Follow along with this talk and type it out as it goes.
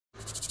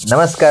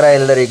ನಮಸ್ಕಾರ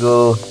ಎಲ್ಲರಿಗೂ,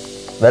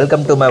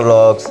 welcome to my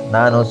vlogs.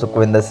 ನಾನು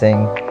ಸುಖವಿಂದರ್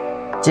ಸಿಂಗ್.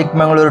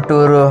 ಚಿಕ್ಕಮಗಳೂರು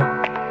ಟೂರು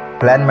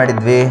ಪ್ಲ್ಯಾನ್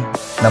ಮಾಡಿದ್ವಿ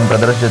ನಮ್ಮ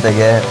ಬ್ರದರ್ಸ್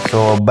ಜೊತೆಗೆ. ಸೊ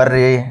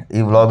ಬರ್ರಿ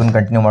ಈ ವ್ಲಾಗನ್ನು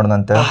ಕಂಟಿನ್ಯೂ ಮಾಡೋಣ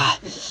ಅಂತ.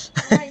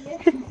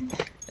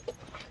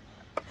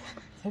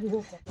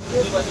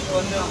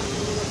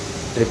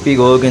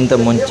 ಟ್ರಿಪ್ಪಿಗೆ ಹೋಗಿಂತ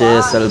ಮುಂಚೆ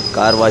ಸ್ವಲ್ಪ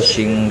ಕಾರ್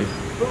ವಾಷಿಂಗ್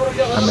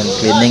ಆಮೇಲೆ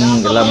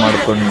ಕ್ಲೀನಿಂಗ್ ಎಲ್ಲ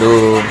ಮಾಡಿಕೊಂಡು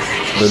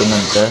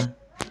ಬಿಡೋಣಂತ.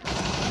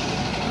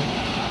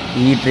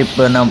 ಈ ಟ್ರಿಪ್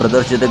ನಾವು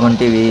ಬ್ರದರ್ಸ್ ಜೊತೆಗೆ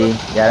ಹೊಂಟೀವಿ.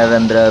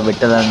 ಯಾರ್ಯಾರಂದ್ರೆ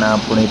ವಿಠಲ್ ಅಣ್ಣ,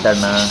 ಪುನೀತ್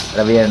ಅಣ್ಣ,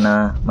 ರವಿ ಅಣ್ಣ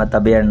ಮತ್ತು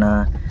ಅಭಿ ಅಣ್ಣ.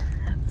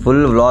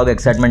 ಫುಲ್ ವ್ಲಾಗ್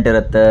ಎಕ್ಸೈಟ್ಮೆಂಟ್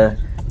ಇರುತ್ತೆ.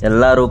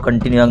 ಎಲ್ಲರೂ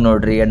ಕಂಟಿನ್ಯೂ ಆಗಿ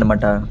ನೋಡ್ರಿ ಎಂಡ್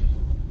ಮಠ.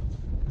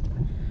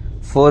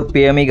 4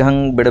 PM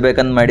ಹಂಗೆ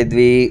ಬಿಡ್ಬೇಕಂತ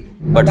ಮಾಡಿದ್ವಿ,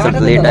 ಬಟ್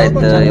ಸ್ವಲ್ಪ ಲೇಟ್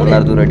ಆಯ್ತು.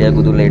 ಎಲ್ಲರದು ರೆಡಿ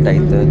ಆಗೋದು ಲೇಟ್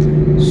ಆಯ್ತು.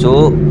 ಸೊ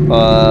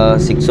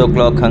 6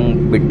 o'clock ಹಂಗೆ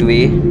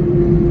ಬಿಟ್ವಿ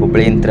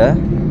ಹುಬ್ಳಿಂತ್ರ.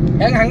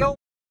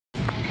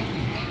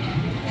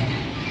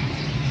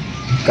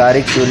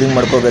 ಕಾರಿಗೆ ಫ್ಯೂಲಿಂಗ್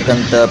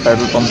ಮಾಡ್ಕೋಬೇಕಂತ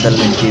ಪೆಟ್ರೋಲ್ ಪಂಪ್ದಲ್ಲಿ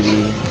ನಿಂತೀವಿ.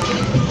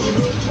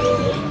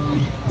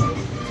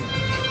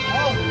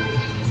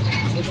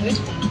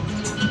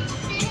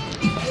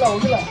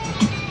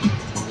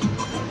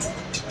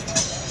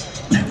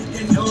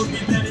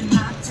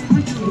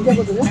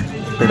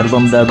 ಪೆಟ್ರೋಲ್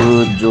ಪಂಪ್ದಾಗೂ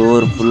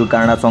ಜೋರ್ ಫುಲ್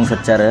ಕನ್ನಡ ಸಾಂಗ್ಸ್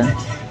ಹಚ್ಚಾರ.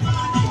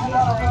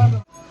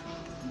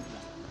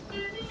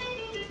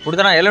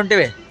 ಹುಡ್ದಣ ಎಲ್ಲ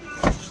ಹೊಂಟಿವಿ?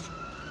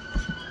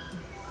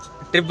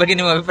 ಟ್ರಿಪ್ ಬಗ್ಗೆ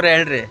ನಿಮ್ಮ ಅಭಿಪ್ರಾಯ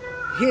ಹೇಳ್ರಿ.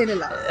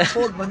 ಏನಿಲ್ಲ,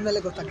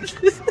 ಬಂದ್ಮೇಲೆ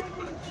ಗೊತ್ತಾಗ್ತದೆ.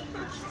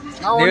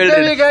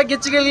 ಈಗ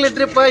ಗಿಚ್ಚಿಗಿಲ್ಲಿ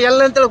ಟ್ರಿಪ್ ಎಲ್ಲ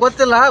ಅಂತೇಳಿ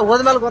ಗೊತ್ತಿಲ್ಲ,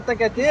 ಹೋದ್ಮೇಲೆ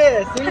ಗೊತ್ತಾಕೈತಿ.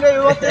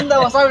 ಇವತ್ತಿಂದ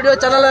ಹೊಸ ವಿಡಿಯೋ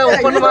ಚಾನಲ್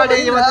ಓಪನ್ ಮಾಡಿ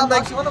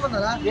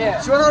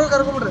ಶಿವನವ್ರು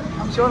ಕರ್ಕೊಂಡ್ಬಿಡ್ರಿ.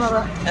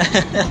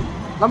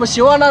 ನಮ್ಮ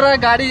ಶಿವನವರ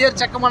ಗಾಡಿ ಏರ್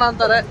ಚೆಕ್ ಮಾಡ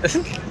ಅಂತಾರೆ.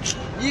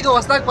 ಈಗ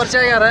ಹೊಸದಾಗಿ ಪರಿಚಯ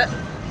ಆಗ್ಯಾರ,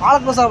 ಭಾಳ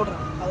ಮೋಸ ಆಗ್ಬಿಟ್ರ.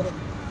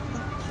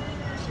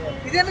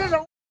 ಇದೇನ್ರಿ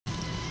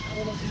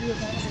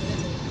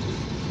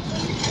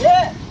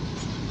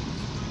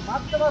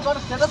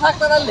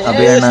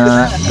ಅಭಿಯಣ್ಣ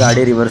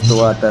ಗಾಡಿ ರಿವರ್ಸ್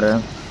ತಗೋತಾರ.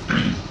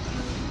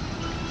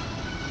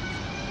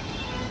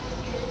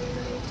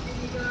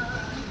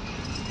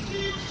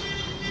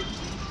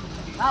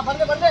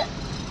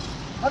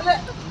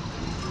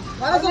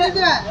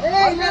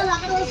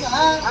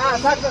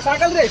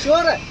 ಸಾಕಲ್ರಿ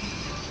ಶಿವರ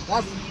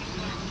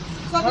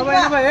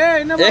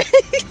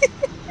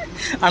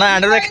ಅಣ್ಣ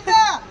ಅಂಡ್ರಬೇಕು.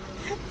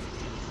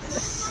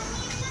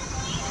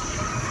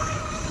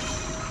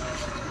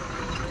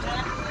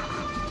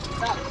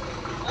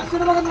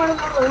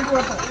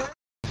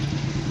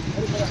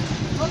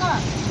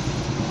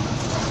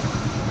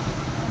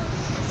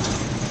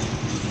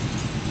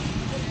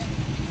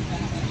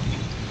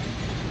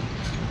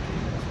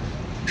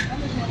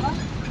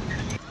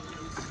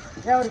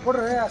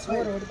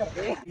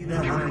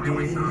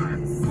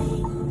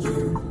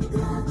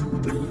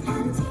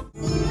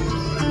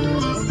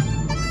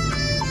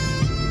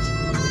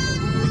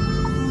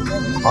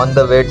 On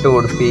the way to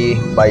Udupi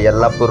by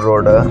Yellapur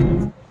road.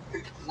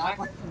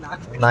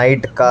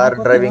 Night car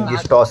driving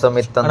ಇಷ್ಟು ಆಸಮ್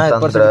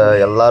ಇತ್ತಂತಂದ್ರೆ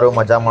ಎಲ್ಲರೂ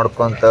ಮಜಾ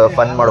ಮಾಡ್ಕೊಂತ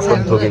ಫನ್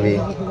ಮಾಡ್ಕೊಂತ ಹೋಗಿವಿ.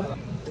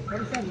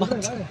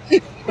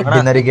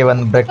 ಡಿನ್ನರಿಗೆ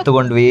ಒಂದು ಬ್ರೇಕ್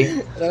ತಗೊಂಡ್ವಿ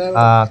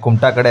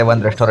ಕುಮಟಾ ಕಡೆ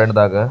ಒಂದು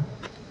ರೆಸ್ಟೋರೆಂಟ್ದಾಗ.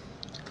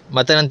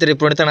 ಮತ್ತೇನಂತೀರಿ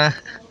ಪುಣಿತಣ್ಣ?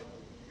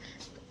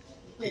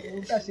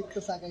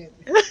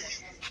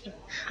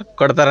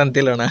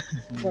 ಕೊಡ್ತಾರಂತಿಲ್ಲ ಅಣ್ಣ?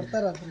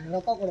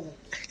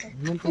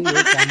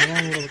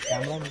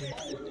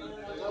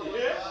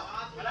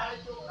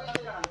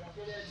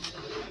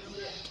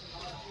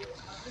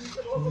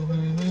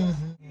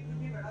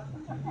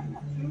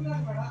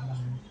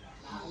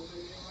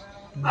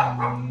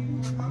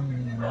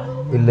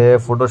 ಇಲ್ಲೇ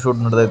ಫೋಟೋ ಶೂಟ್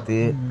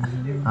ನಡೆದೈತಿ.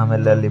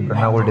 ಆಮೇಲೆ ಅಲ್ಲಿ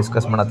ಬ್ರಣ್ಣಗಳು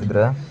ಡಿಸ್ಕಸ್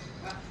ಮಾಡತ್ತಿದ್ರ.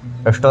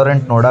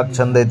 ರೆಸ್ಟೋರೆಂಟ್ ನೋಡಕ್ಕೆ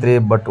ಚಂದ ಐತ್ರಿ,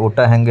 ಬಟ್ ಊಟ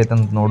ಹೆಂಗೈತೆ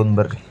ಅಂತ ನೋಡೋಣ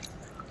ಬರ್ರಿ.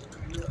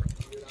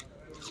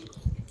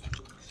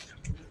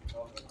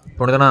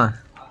 ನೋಡ್ದಣ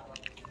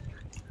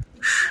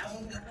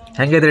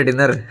ಹೆಂಗೈತ್ರಿ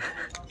dinner?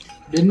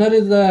 Dinner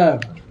is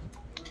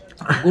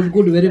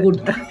good very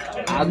good.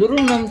 ಆದರೂ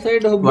ನಮ್ಮ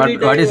side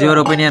what is your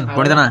opinion?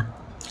 ನೋಡಿದಣ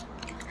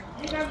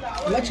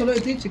ಎಲ್ಲ ಚಲೋ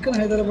ಐತಿ. ಚಿಕನ್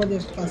ಹೈದರಾಬಾದ್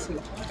ಎಷ್ಟು ಕಾಸು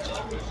ಇಲ್ಲ.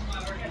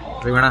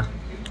 ರಿವಣ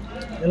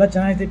ಎಲ್ಲ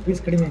ಚೆನ್ನಾಗೈತಿ,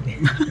 ಪೀಸ್ ಕಡಿಮೆ ಐತಿ.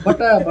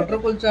 But butter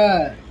kulcha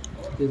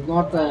is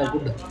not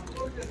good.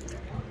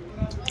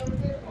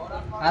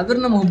 ಆದ್ರೆ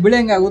ನಮ್ಮ ಹುಬ್ಬಳ್ಳಿ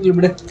ಹಂಗೆ ಆಗೋದಿಲ್ಲ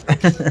ಬಿಡೆ.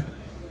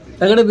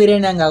 ತಗಡೆ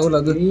ಬಿರಿಯಾನಿ ಹಂಗೆ ಆಗೋಲ್ಲ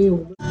ಅದು.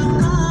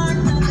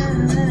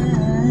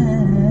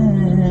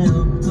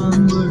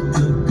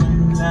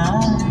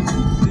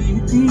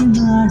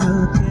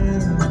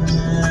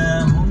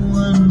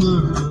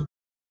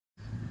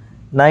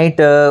 ನೈಟ್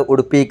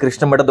ಉಡುಪಿ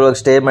ಕೃಷ್ಣ ಮಠದೊಳಗೆ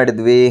ಸ್ಟೇ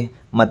ಮಾಡಿದ್ವಿ.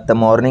 ಮತ್ತು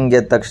ಮಾರ್ನಿಂಗ್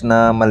ಎದ್ದ ತಕ್ಷಣ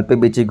ಮಲ್ಪೆ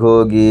ಬೀಚಿಗೆ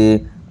ಹೋಗಿ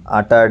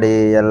ಆಟ ಆಡಿ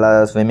ಎಲ್ಲ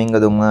ಸ್ವಿಮ್ಮಿಂಗ್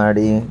ಅದು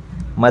ಮಾಡಿ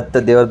ಮತ್ತು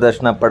ದೇವ್ರ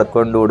ದರ್ಶನ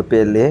ಪಡ್ಕೊಂಡು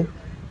ಉಡುಪಿಯಲ್ಲಿ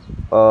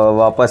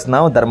ವಾಪಸ್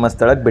ನಾವು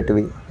ಧರ್ಮಸ್ಥಳಕ್ಕೆ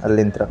ಬಿಟ್ವಿ.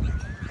 ಅಲ್ಲಿಂದ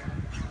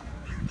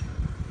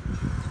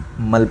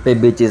Malpe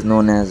beach is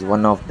known as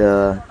one of the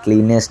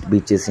cleanest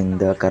beaches in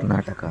the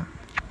Karnataka.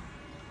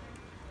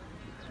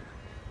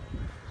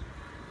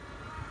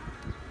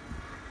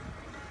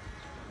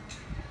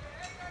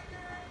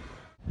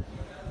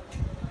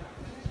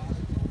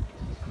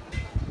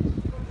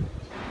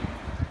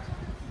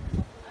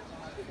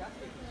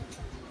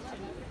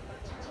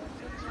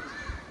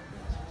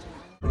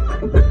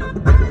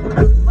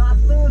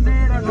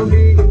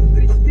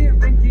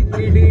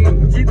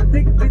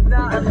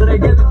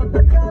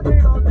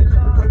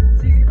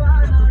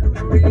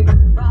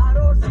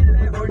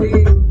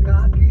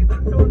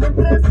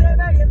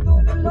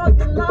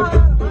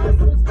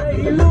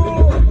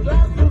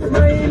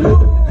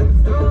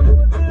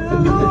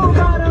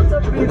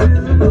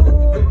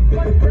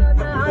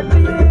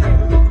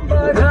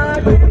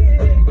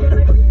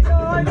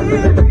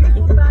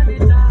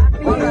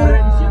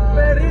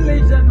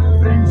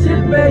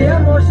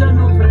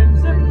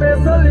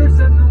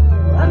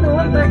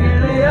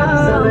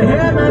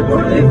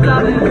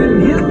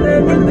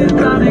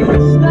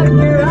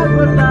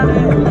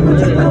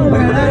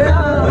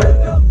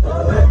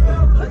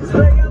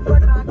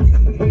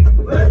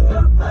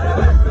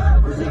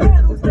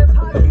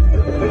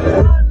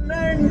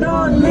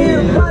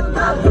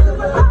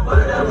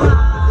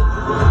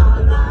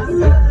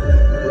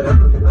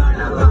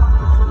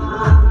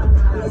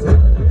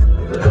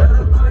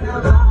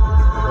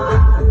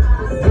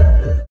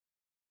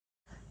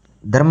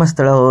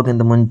 Dharmasthala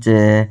ಹೋಗೋಕ್ಕಿಂತ ಮುಂಚೆ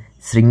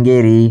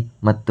ಶೃಂಗೇರಿ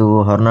ಮತ್ತು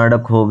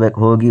ಹೊರನಾಡಕ್ಕೆ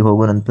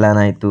ಹೋಗೋ ನನ್ನ ಪ್ಲ್ಯಾನ್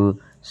ಆಯಿತು.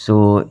 ಸೊ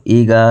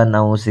ಈಗ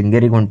ನಾವು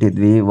ಶೃಂಗೇರಿಗೆ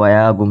ಹೊಂಟಿದ್ವಿ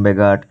ವಯಾ ಆಗುಂಬೆ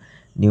ಘಾಟ್.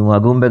 ನೀವು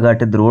ಆಗುಂಬೆ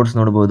ಘಾಟದ ರೋಡ್ಸ್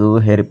ನೋಡ್ಬೋದು,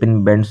 ಹೇರ್ಪಿನ್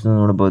ಬೆಂಡ್ಸ್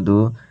ನೋಡ್ಬೋದು,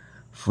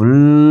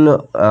 ಫುಲ್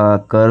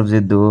ಕರ್ವ್ಸ್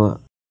ಇದ್ದು.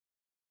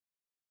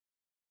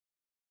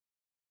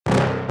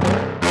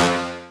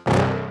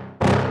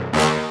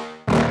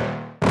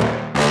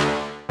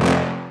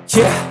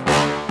 Yeah.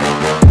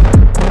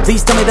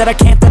 Please tell me that I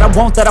can't, that I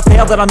won't, that I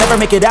fail, that I'll never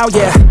make it out,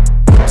 yeah.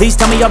 Please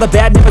tell me all the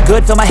bad, never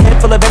good, fill my head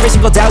full of every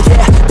single doubt,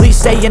 yeah. Please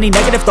say any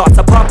negative thoughts,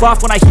 I pop off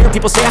when I hear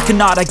people say I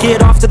cannot. I get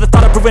off to the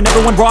thought of proving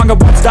everyone wrong, I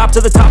won't stop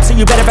to the top, so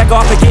you better back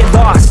off and get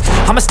lost.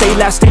 I'ma stay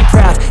loud, stay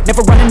proud,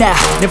 never running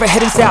out, never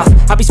heading south.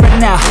 I'll be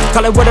spreading out,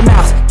 call it word of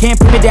mouth, can't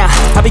put me down,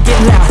 I'll be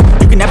getting loud.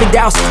 You can have it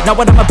douse, not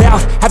what I'm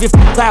about, have your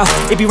f***ing cloud,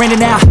 it be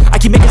raining now. I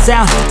keep making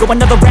sound, go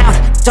another round,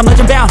 I'm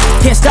legend bound,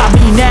 can't stop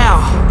me now.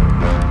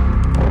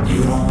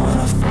 You don't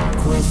wanna fuck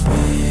with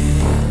me,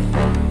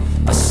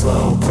 a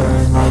slow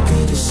burn like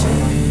a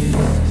disease.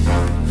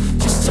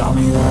 Just tell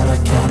me that I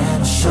can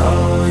and I'll show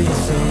you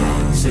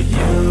things that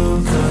you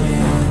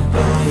couldn't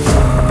believe.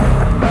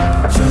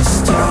 Just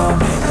tell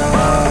me that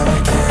I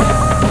can.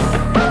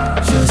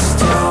 Just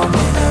tell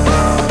me that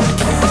I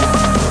can.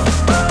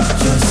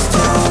 Just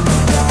tell me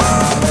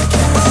that I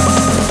can.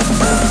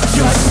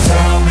 Just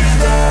tell me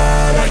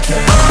that I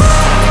can.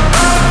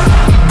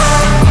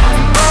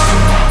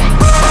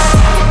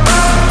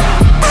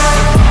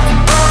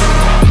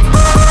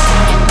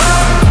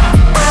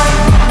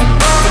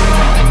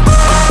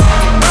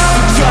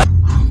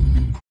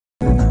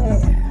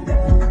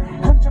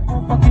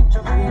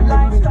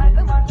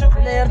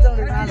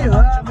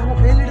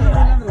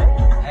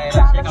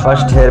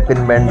 First hairpin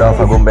bend of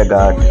Agumbe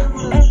Ghat.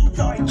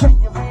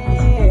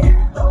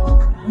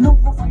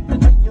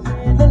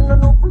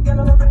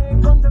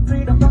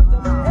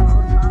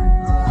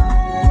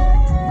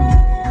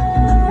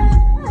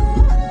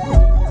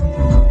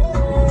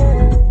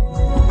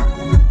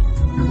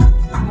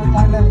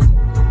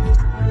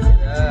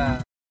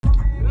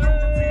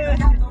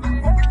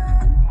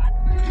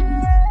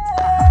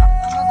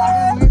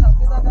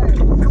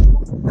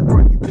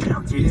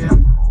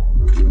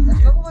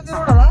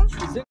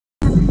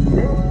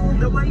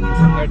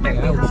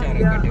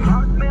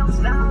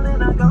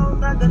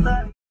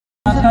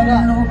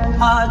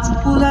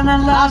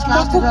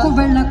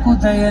 ಬೆಳಕು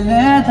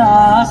ದಯಲೇದ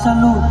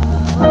ಅಸಲು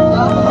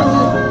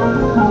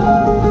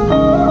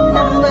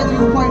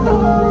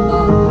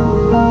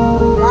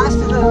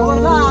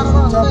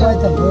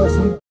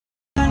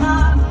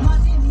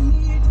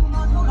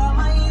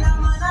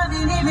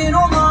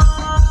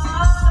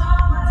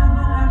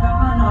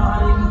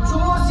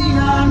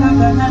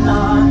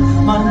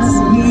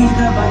మనసు మీద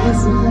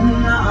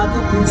వయసుకున్న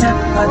అదుపు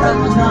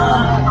చెక్కదన్నా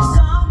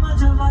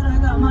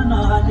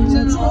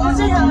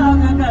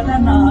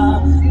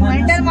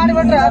maintain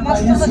ಮಾಡಿಬಿಟ್ರೆ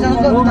ಮಸ್ತ್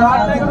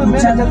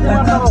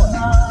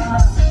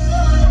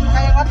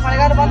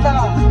ಮಳೆಗಾಲ ಬಂತಾನ.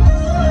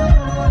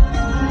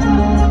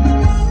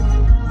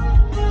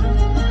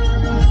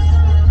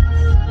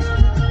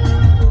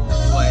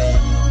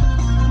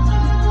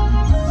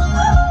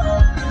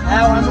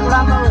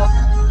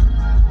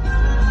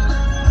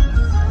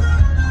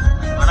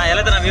 ಅಣ್ಣ ಎಲ್ಲ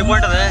ವ್ಯೂ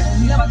ಪಾಯಿಂಟ್ ಅದ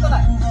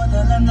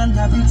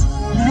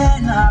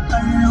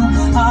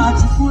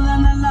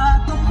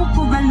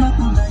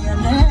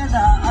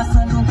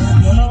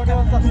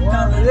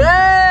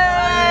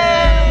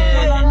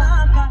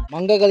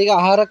ಮಂಗಗಳಿಗೆ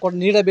ಆಹಾರ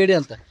ನೀಡಬೇಡಿ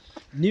ಅಂತ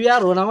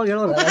ನೀವ್ಯಾರು ನಮಗೆ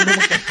ಹೇಳೋರು.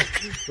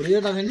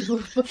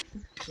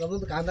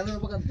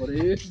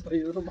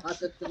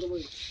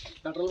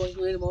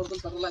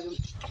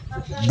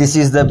 This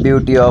is the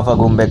beauty of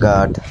Agumbe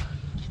Ghat.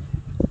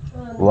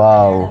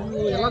 Wow.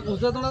 ಎಲ್ಲ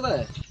ಕುಸಿದ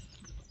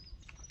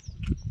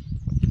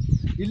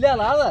ಇಲ್ಲೇ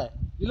ಅಲ್ಲ ಅದ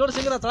ಇಲ್ಲಿ ನೋಡಿ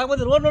ಸಿಂಗ್ರ ತಳಗ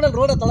ಬಂದಿ ರೋಡ್ ನೋಡಲ್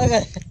ರೋಡ್ ತಳಗ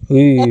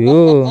ಅಯ್ಯೋ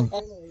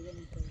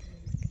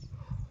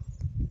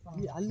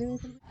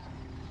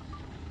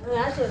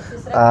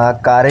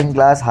ಕಾರಿಂಗ್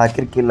ಗ್ಲಾಸ್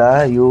ಹಾಕಿರ್ಕಿಲ್ಲ.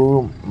 ಇವು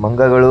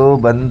ಮಂಗಗಳು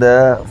ಬಂದ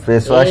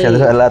ಫೇಸ್ ವಾಶ್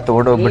ಎಲ್ಲ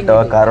ತಗೊಂಡು ಹೋಗ್ಬಿಟ್ಟವ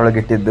ಕಾರ್ ಒಳಗೆ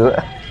ಇಟ್ಟಿದ್ದು.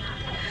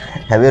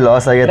 ಹೆವಿ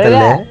ಲಾಸ್ ಆಗೈತೆ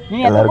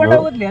ಅಲ್ಲಿ ಎಲ್ಲರಿಗೂ.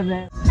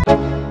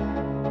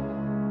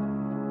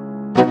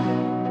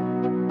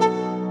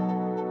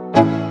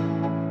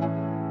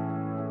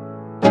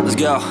 Let's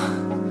go.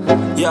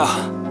 Yo,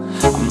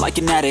 I'm like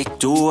an addict,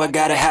 do I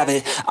gotta have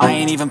it. I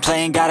ain't even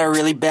playing, got a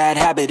really bad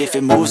habit. If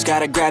it moves,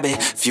 gotta grab it,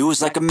 fuse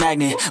like a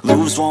magnet.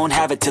 Lose, won't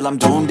have it till I'm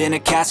doomed in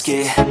a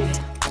casket.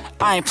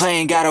 I ain't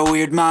playing, got a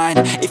weird mind.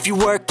 If you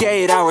work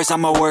 8 hours,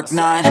 I'ma work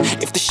 9.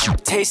 If the shit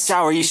tastes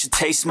sour, you should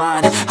taste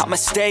mine. I'ma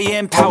stay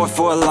in power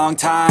for a long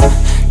time.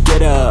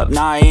 get up,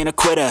 nah I ain't a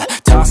quitter.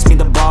 Toss me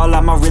the ball,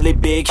 I'm a really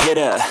big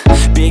hitter.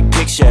 Big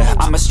picture,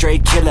 I'm a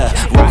straight killer.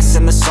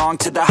 Rising the song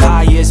to the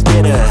highest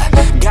bidder.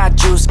 Got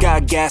juice, got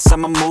gas,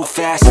 I'ma move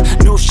fast.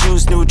 New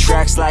shoes, new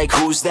tracks, like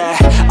who's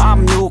that?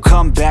 I'm new,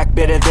 come back,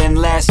 better than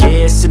last.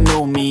 Yeah, it's a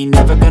new me,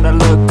 never gonna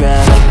look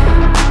back.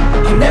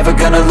 I'm never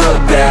gonna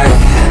look back.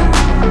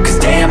 Cause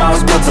damn, I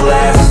was built to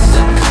last.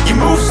 You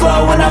move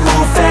slow and I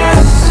move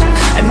fast,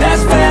 and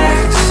that's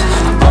facts.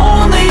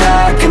 Only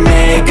I can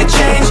make a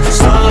change.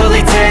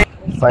 Slowly take.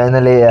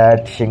 Finally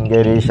at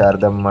Sringeri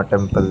Sharadamba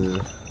temple.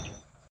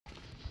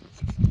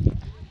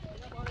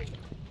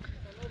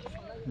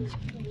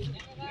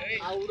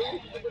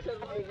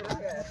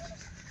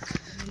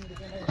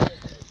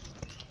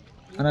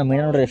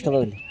 ಮೀನು ನೋಡ್ರಿ ಎಷ್ಟು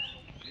ಅದಾವ ಇಲ್ಲಿ.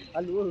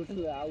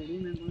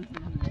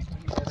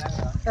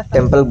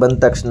 ಟೆಂಪಲ್ಗೆ ಬಂದ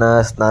ತಕ್ಷಣ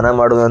ಸ್ನಾನ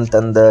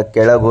ಮಾಡುವಂತಂದು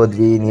ಕೆಳಗೆ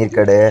ಹೋದ್ವಿ ನೀರು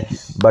ಕಡೆ.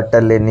 ಬಟ್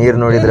ಅಲ್ಲಿ ನೀರು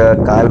ನೋಡಿದ್ರೆ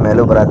ಕಾಲು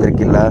ಮೇಲೂ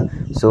ಬರತ್ತಿರ್ಕಿಲ್ಲ.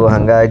 ಸೊ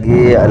ಹಾಗಾಗಿ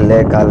ಅಲ್ಲೇ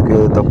ಕಾಲು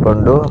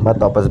ತಕ್ಕೊಂಡು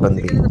ಮತ್ತೆ ವಾಪಸ್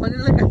ಬಂದ್ವಿ.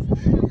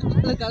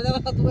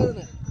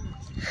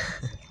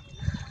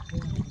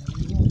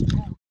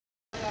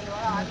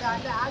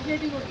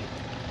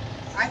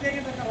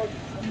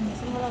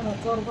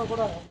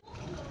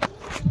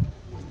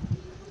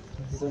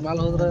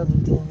 ಹೋದ್ರೆ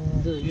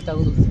ಹೀಟ್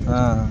ಆಗೋದು.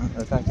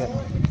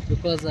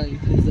 Because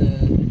it is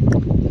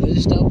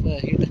resist of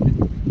heat.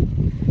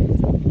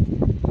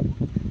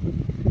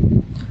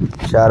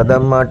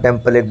 Sharadamma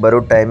ಟೆಂಪಲಿಗೆ ಬರೋ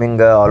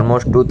ಟೈಮಿಂಗ್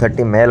ಆಲ್ಮೋಸ್ಟ್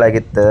 2:30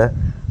 ಮೇಲಾಗಿತ್ತು.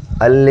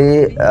 ಅಲ್ಲಿ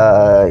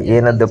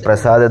ಏನದು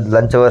ಪ್ರಸಾದದ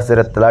ಲಂಚ್ ಅವರ್ಸ್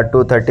ಇರುತ್ತಲ್ಲ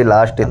 2:30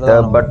 ಲಾಸ್ಟ್ ಇತ್ತು.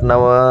 ಬಟ್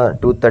ನಾವು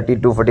 2:30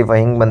 2:45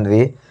 ಹಿಂಗೆ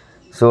ಬಂದ್ವಿ.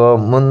 ಸೊ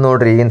ಮುಂದೆ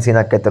ನೋಡ್ರಿ ಏನು ಸೀನ್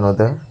ಆಕೈತೆ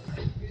ಅನ್ನೋದು.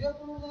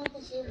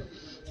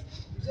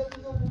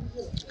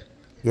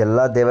 ಎಲ್ಲ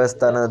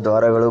ದೇವಸ್ಥಾನದ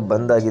ದ್ವಾರಗಳು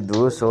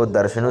ಬಂದಾಗಿದ್ವು. ಸೊ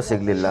ದರ್ಶನ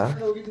ಸಿಗಲಿಲ್ಲ.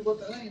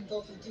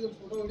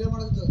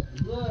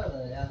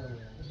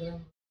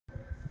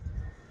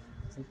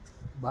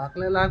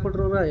 ಬಾಕ್ಲೆಲ್ಲ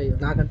ಹಾಕ್ಬಿಟ್ರು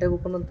 4 ಗಂಟೆಗೆ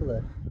ಓಪನ್ ಅಂತದ.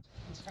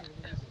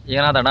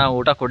 ಏನಾದಣ್ಣ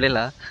ಊಟ ಕೊಡ್ಲಿಲ್ಲ?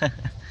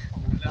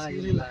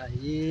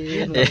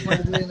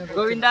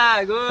 ಗೋವಿಂದ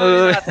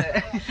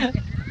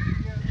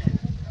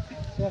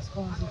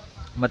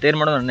ಮತ್ತೇನ್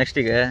ಮಾಡೋಣ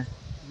ನೆಕ್ಸ್ಟಿಗೆ?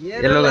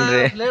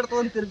 ಎಲ್ಲೋಗನ್ರಿ? ಪ್ಲೇಟ್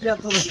ತೊಗೊಂಡು ತಿರ್ಗಿ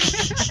ಆಗ್ತದ.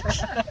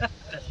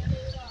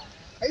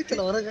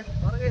 ಐತಲ್ಲ ಹೊರಗೆ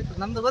ಐತಲ್ಲ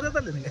ನಮ್ದು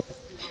ಗೊತ್ತೈತಲ್ಲ ನಿನಗೆ.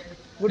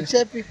 ಗುಡ್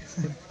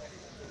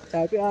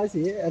ಚಾಪಿ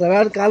ಹಾಸಿ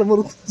ರವ್ಯಾನ್ ಕಾಲು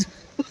ಮುರಿದು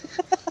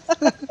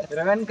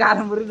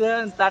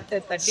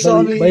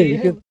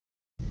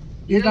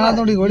ಈಗ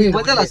ನೋಡಿ ಹೊಡಿ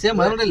ಗೊತ್ತಲ್ಲ. ಸೇಮ್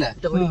ನೋಡಿಲ್ಲ,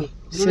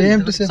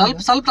 ಸೇಮ್ ಟು ಸೇಮ್.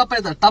 ಸ್ವಲ್ಪ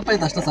ಟಪ್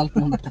ಐತೆ ಅಷ್ಟೇ ಸ್ವಲ್ಪ.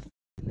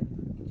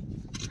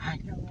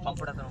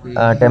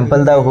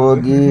 ಟೆಂಪಲ್ದಾಗ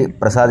ಹೋಗಿ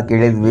ಪ್ರಸಾದ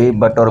ಕೇಳಿದ್ವಿ.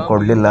 ಬಟ್ ಅವ್ರು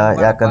ಕೊಡಲಿಲ್ಲ.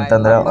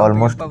 ಯಾಕಂತಂದ್ರೆ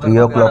ಆಲ್ಮೋಸ್ಟ್ 3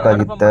 o'clock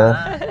ಆಗಿತ್ತು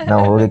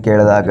ನಾವು ಹೋಗಿ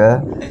ಕೇಳಿದಾಗ.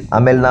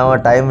 ಆಮೇಲೆ ನಾವು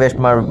ಟೈಮ್ ವೇಸ್ಟ್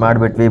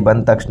ಮಾಡಿಬಿಟ್ವಿ.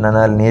 ಬಂದ ತಕ್ಷಣ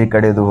ಅಲ್ಲಿ ನೀರು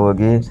ಕಡಿಯೋದು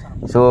ಹೋಗಿ.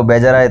 ಸೊ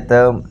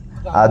ಬೇಜಾರಾಯ್ತು.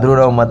 ಆದರೂ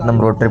ನಾವು ಮತ್ತೆ ನಮ್ಮ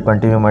ರೋಡ್ ಟ್ರಿಪ್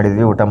ಕಂಟಿನ್ಯೂ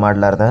ಮಾಡಿದ್ವಿ ಊಟ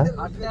ಮಾಡ್ಲಾರ್ದ.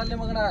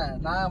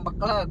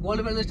 ಮಕ್ಕಳ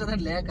ಗೋಲ್ಡ್ ಮೆಡಲ್ ಇಷ್ಟ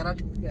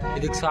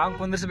ಇದಕ್ಕೆ ಸಾಂಗ್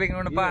ಕುಂದಿರ್ಸ್ಬೇಕು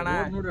ನೋಡಪ್ಪ ಅಣ್ಣ.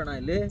 ನೋಡೋಣ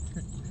ಇಲ್ಲಿ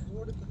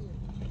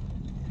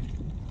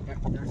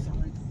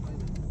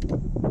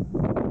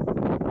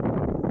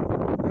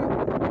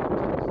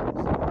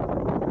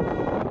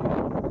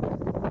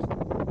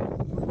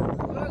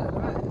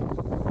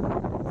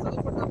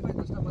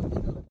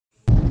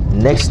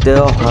ನೆಕ್ಸ್ಟ್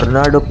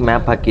ಹೊರನಾಡುಕ್ಕೆ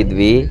ಮ್ಯಾಪ್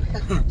ಹಾಕಿದ್ವಿ.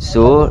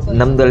 ಸೊ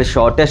ನಮ್ದಲ್ಲಿ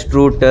ಶಾರ್ಟೆಸ್ಟ್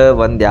ರೂಟ್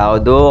ಒಂದು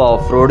ಯಾವುದೋ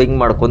ಆಫ್ ರೋಡಿಂಗ್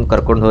ಮಾಡ್ಕೊಂಡು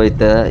ಕರ್ಕೊಂಡು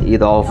ಹೋಯ್ತು.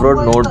 ಇದು ಆಫ್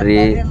ರೋಡ್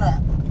ನೋಡ್ರಿ.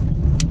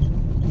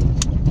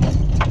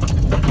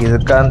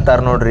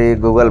 ಇದಕ್ಕಂತಾರೆ ನೋಡ್ರಿ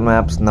ಗೂಗಲ್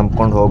ಮ್ಯಾಪ್ಸ್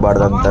ನಂಬ್ಕೊಂಡು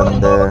ಹೋಗ್ಬಾರ್ದು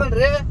ಅಂತಂದು.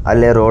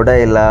 ಅಲ್ಲೇ ರೋಡೇ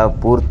ಇಲ್ಲ,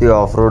 ಪೂರ್ತಿ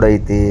ಆಫ್ ರೋಡ್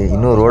ಐತಿ.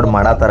 ಇನ್ನೂ ರೋಡ್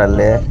ಮಾಡತ್ತಾರ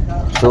ಅಲ್ಲೇ.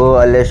 ಸೊ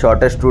ಅಲ್ಲೇ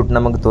ಶಾರ್ಟೆಸ್ಟ್ ರೂಟ್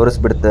ನಮಗೆ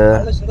ತೋರಿಸ್ಬಿಡ್ತು.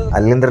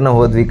 ಅಲ್ಲಿಂದ್ರ ನಾವು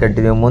ಹೋದ್ವಿ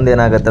ಕಂಟಿನ್ಯೂ. ಮುಂದೆ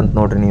ಏನಾಗತ್ತಂತ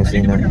ನೋಡ್ರಿ ನೀವು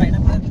ಸೀನ್.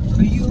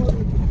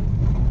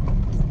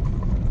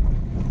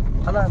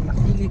 ಅಲ್ಲ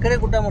ಈ ಕಡೆ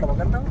ಗುಡ್ಡ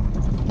ಮಾಡ್ಬೇಕಂತ ನಾವು.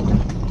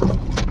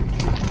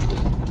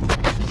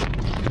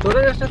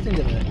 ಸ್ಟೋರೇಜ್ ಎಷ್ಟು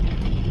ತಿಂದಿದೆ?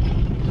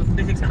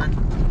 56 ಅಣ್ಣ.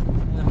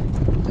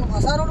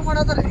 ಹೊಸ ರೋಡ್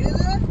ಮಾಡತ್ತಾರ.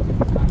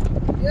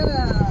 ಏನು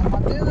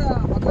ಮತ್ತೆ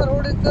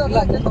ರೋಡ್ ಇತ್ತು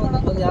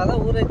ಯಾವ್ದೋ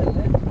ಊರ ಐತಲ್ಲ.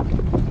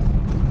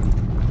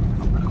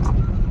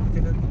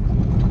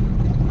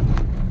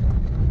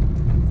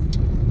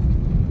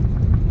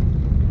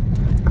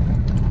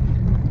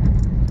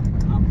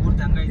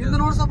 ಇದು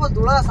ನೋಡಿ ಸ್ವಲ್ಪ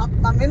ಧೂಳ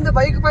ನಮ್ಮಿಂದ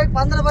ಬೈಕ್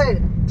ಬಂದ್ರೆ ಬೈ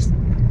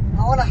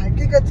ಅವನ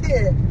ಹಕ್ಕಿಗತಿ.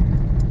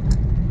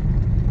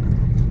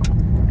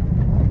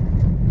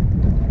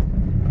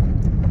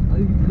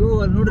 ಅಯ್ಯೋ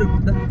ಅಲ್ಲಿ ನೋಡ್ರಿ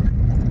ಗುಡ್ಡ ನೋಡೋಣ.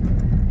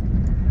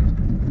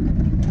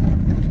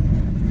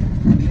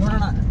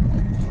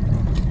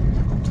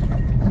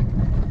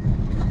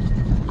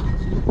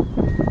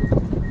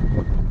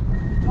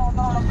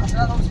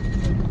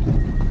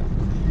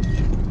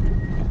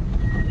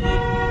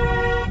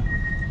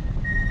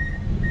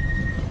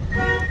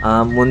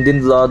 ಮುಂದಿನ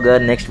ವ್ಲಾಗ್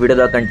ನೆಕ್ಸ್ಟ್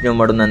ವಿಡಿಯೋದಾಗ ಕಂಟಿನ್ಯೂ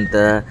ಮಾಡೋಣಂತ.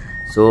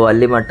 ಸೊ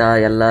ಅಲ್ಲಿ ಮಟ್ಟ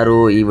ಎಲ್ಲರೂ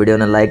ಈ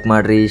ವಿಡಿಯೋನ ಲೈಕ್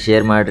ಮಾಡಿರಿ,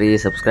 ಶೇರ್ ಮಾಡಿರಿ,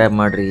 ಸಬ್ಸ್ಕ್ರೈಬ್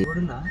ಮಾಡಿರಿ.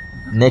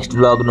 ನೆಕ್ಸ್ಟ್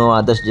ವ್ಲಾಗ್ನು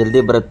ಆದಷ್ಟು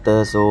ಜಲ್ದಿ ಬರುತ್ತೆ.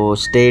 So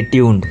stay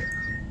tuned.